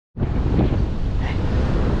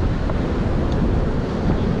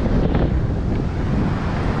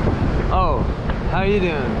you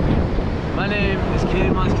doing? My name is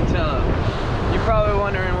Kade. You're probably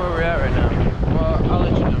wondering where we're at right now. Well, I'll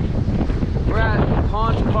let you know. We're at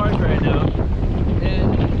Ponce Park right now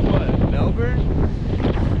in, what, Melbourne?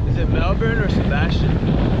 Is it Melbourne or Sebastian?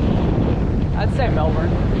 I'd say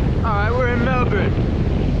Melbourne. Alright, we're in Melbourne.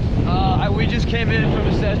 We just came in from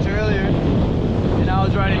a session earlier, and I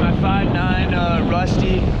was riding my 5.9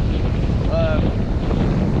 Rusty.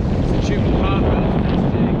 It's a Chupa pump,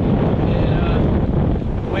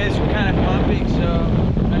 and waves were kind of pumping, so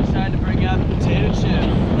I decided to bring out the potato chip.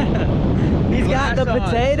 He's got the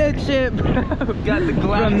potato chip, bro. Got the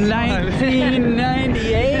glass from on.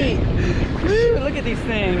 1998. Look at these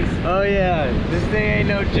things. Oh yeah, this thing ain't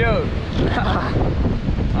no joke.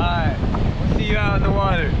 Alright, we'll see you out in the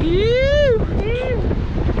water.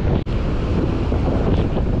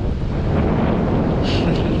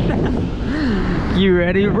 You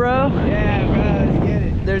ready, bro? Yeah, bro, let's get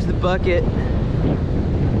it. There's the bucket.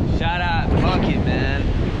 Shout out bucket, man.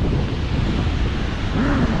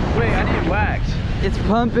 Wait, I need wax. It's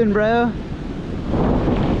pumping, bro.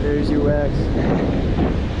 There's your wax.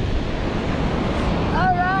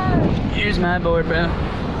 Alright. Here's my board, bro.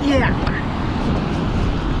 Yeah.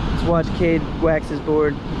 Let's watch Kade wax his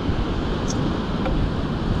board.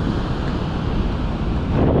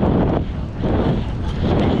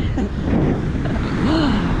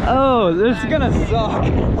 Oh, this is gonna suck.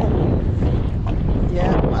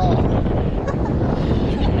 Yeah. Oh.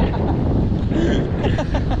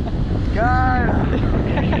 God.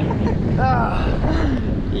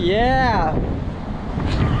 Yeah.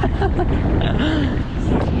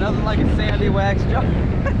 Nothing like a sandy wax job.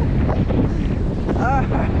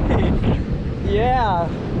 Yeah.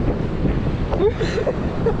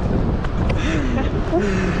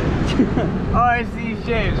 RC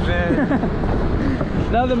shapes, man.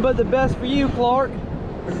 Nothing but the best for you, Clark.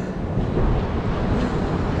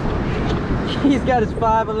 He's got his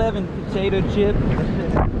 511 potato chip.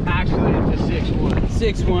 Actually, it's a 6.1.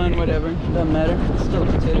 6.1, whatever. Doesn't matter. It's still a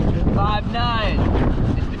potato chip.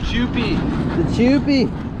 5.9. It's the Choopy. The Choopy.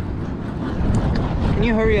 Can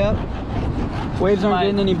you hurry up? Waves aren't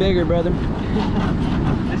getting any bigger, brother.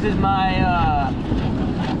 This is my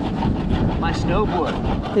my snowboard.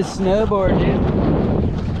 His snowboard, dude.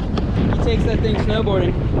 He takes that thing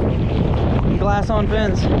snowboarding. Glass on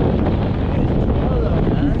fins. Hello,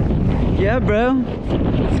 man. Yeah, bro.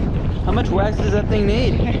 How much wax does that thing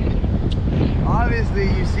need? Obviously,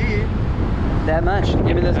 you see. That much.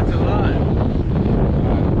 Give me this. That's a lot.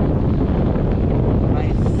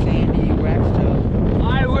 Nice sandy wax job.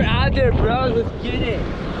 Alright, we're out there, bro. Let's get it.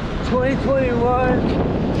 2021.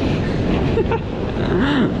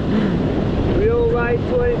 Real light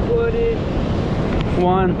 2020.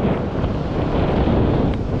 One.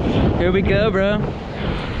 Here we go, bro.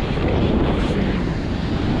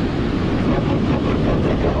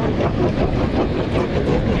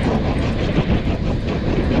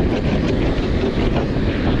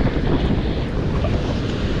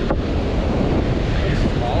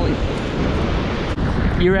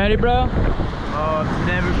 You ready, bro? Oh, I've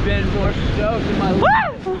never been more stoked in my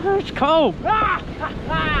life. It's cold.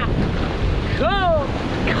 Cold.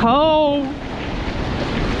 Cold.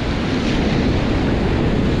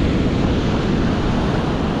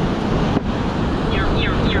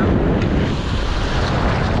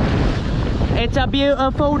 It's a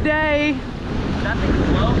beautiful day. That thing's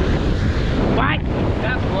blown. What?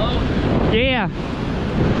 That blown. Yeah.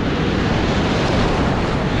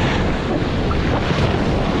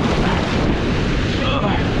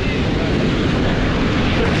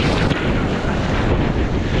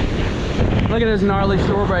 Look at this gnarly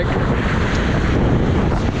shore break.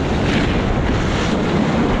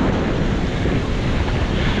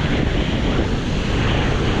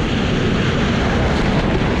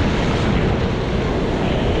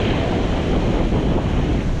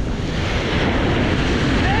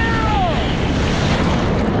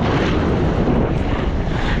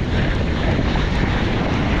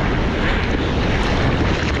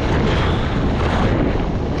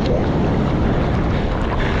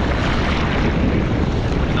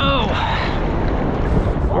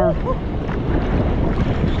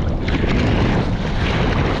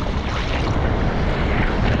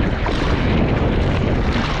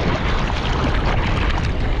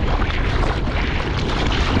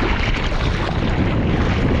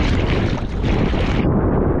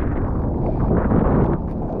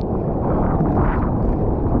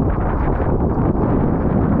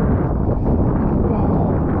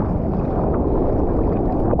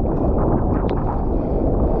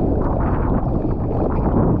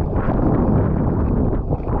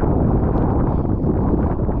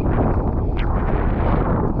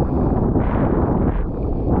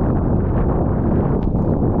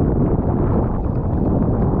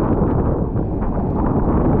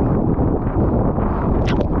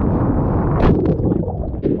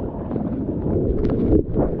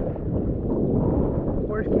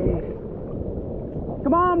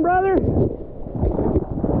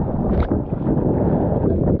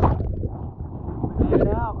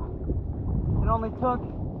 took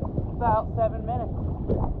about 7 minutes.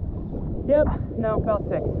 Yep, no, about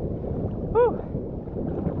 6. Whew.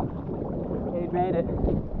 Kade made it.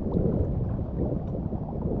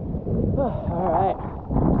 Alright,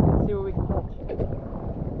 let's see what we can catch.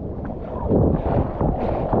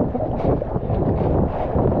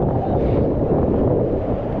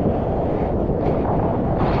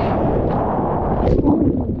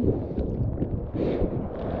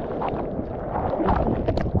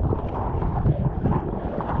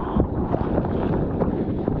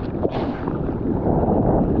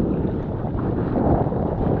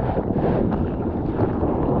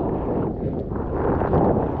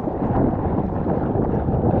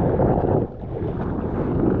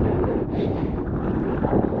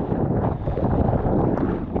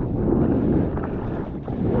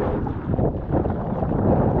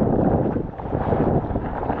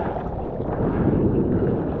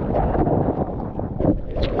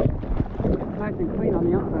 Nice and clean on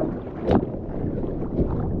the outside.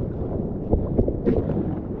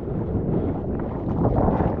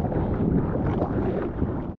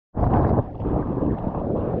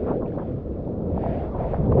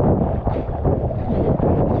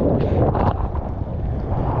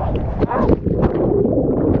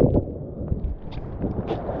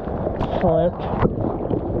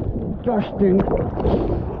 Dusting.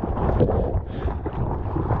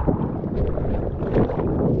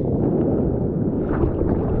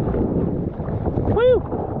 Woo!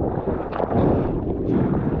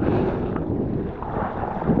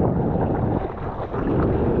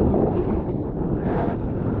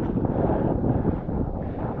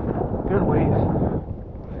 Good waves.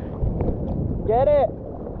 Get it!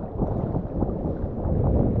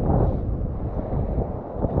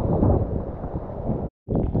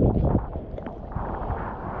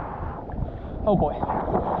 Oh boy.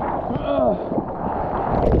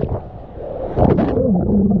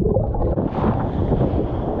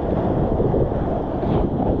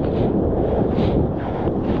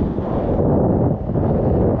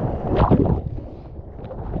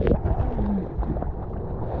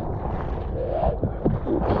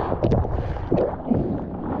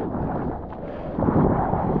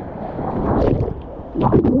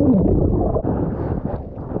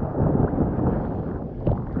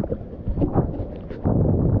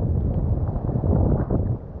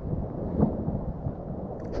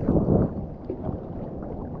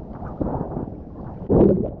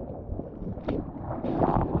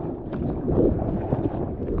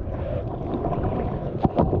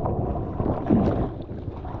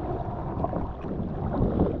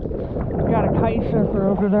 Got a kite surfer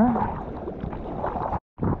over there.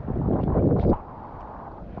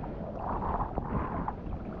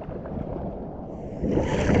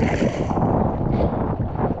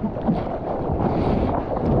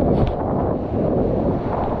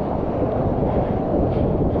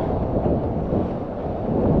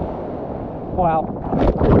 Wow.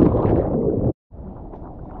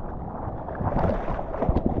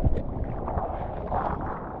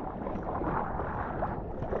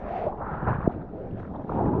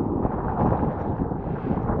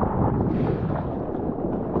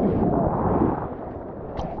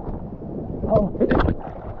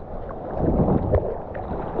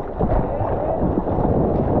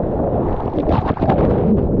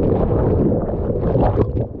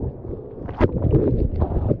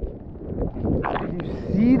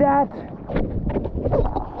 See that?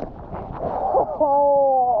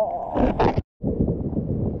 Oh.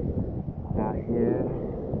 Out here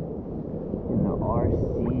in the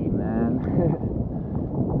RC, man.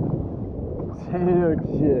 Dude,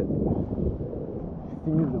 shit.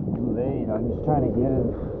 See the blade. I'm just trying to get it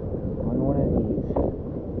on one of these.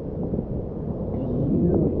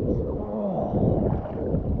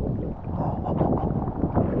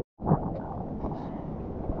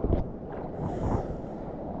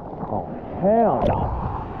 Hell no.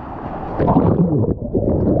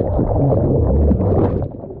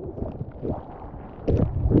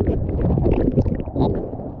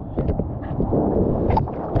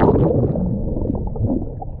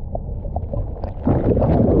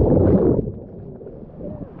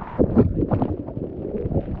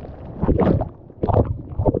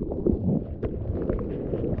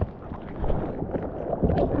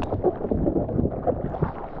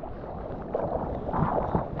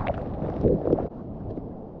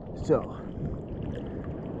 So,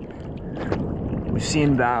 we've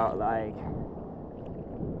seen about like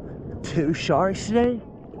 2 sharks today.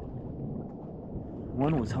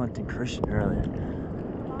 One was hunting Christian earlier,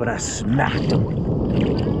 but I smacked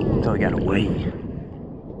him, so I gotta wait.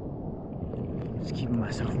 Just keeping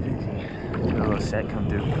myself busy. A little set come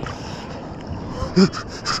through.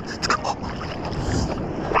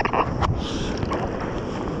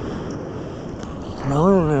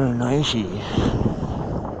 Another nicey.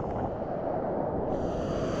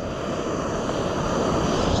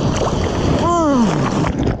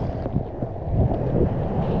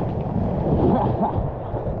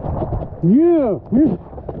 Yeah.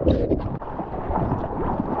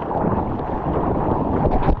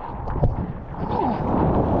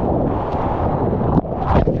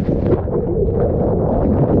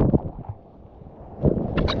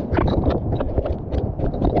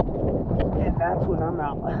 And that's when I'm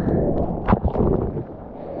out.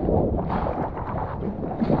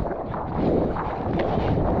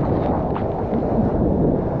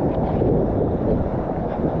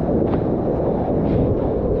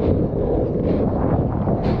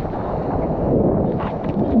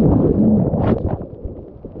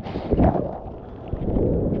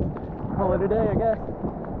 Call it a day, I guess.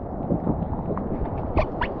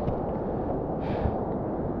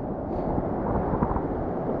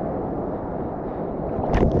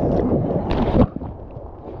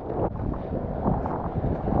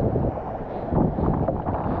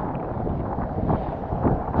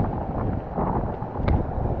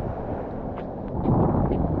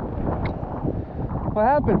 What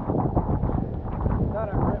happened? Thought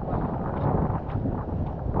I ripped my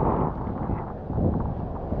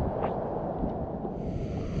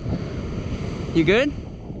You good?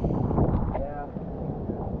 Yeah.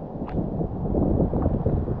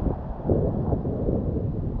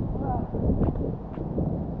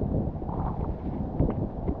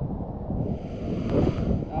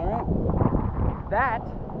 All right. That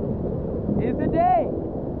is the day.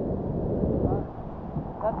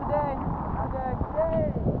 That's the day.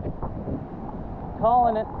 Yay!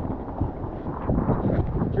 Calling it.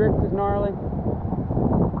 Drift is gnarly.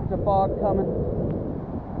 There's a fog coming.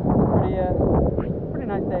 Pretty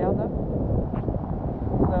nice day out though.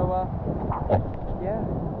 So, yeah.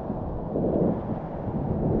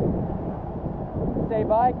 Say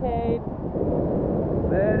bye, Kade.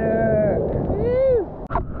 Later. Woo!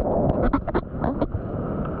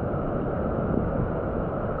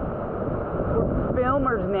 We're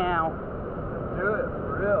filmers now. Do it,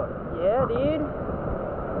 for real. Yeah, dude.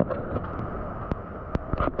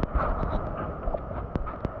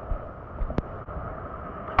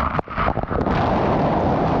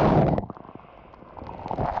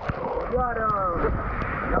 Got him.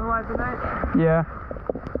 You have a nice night? Yeah.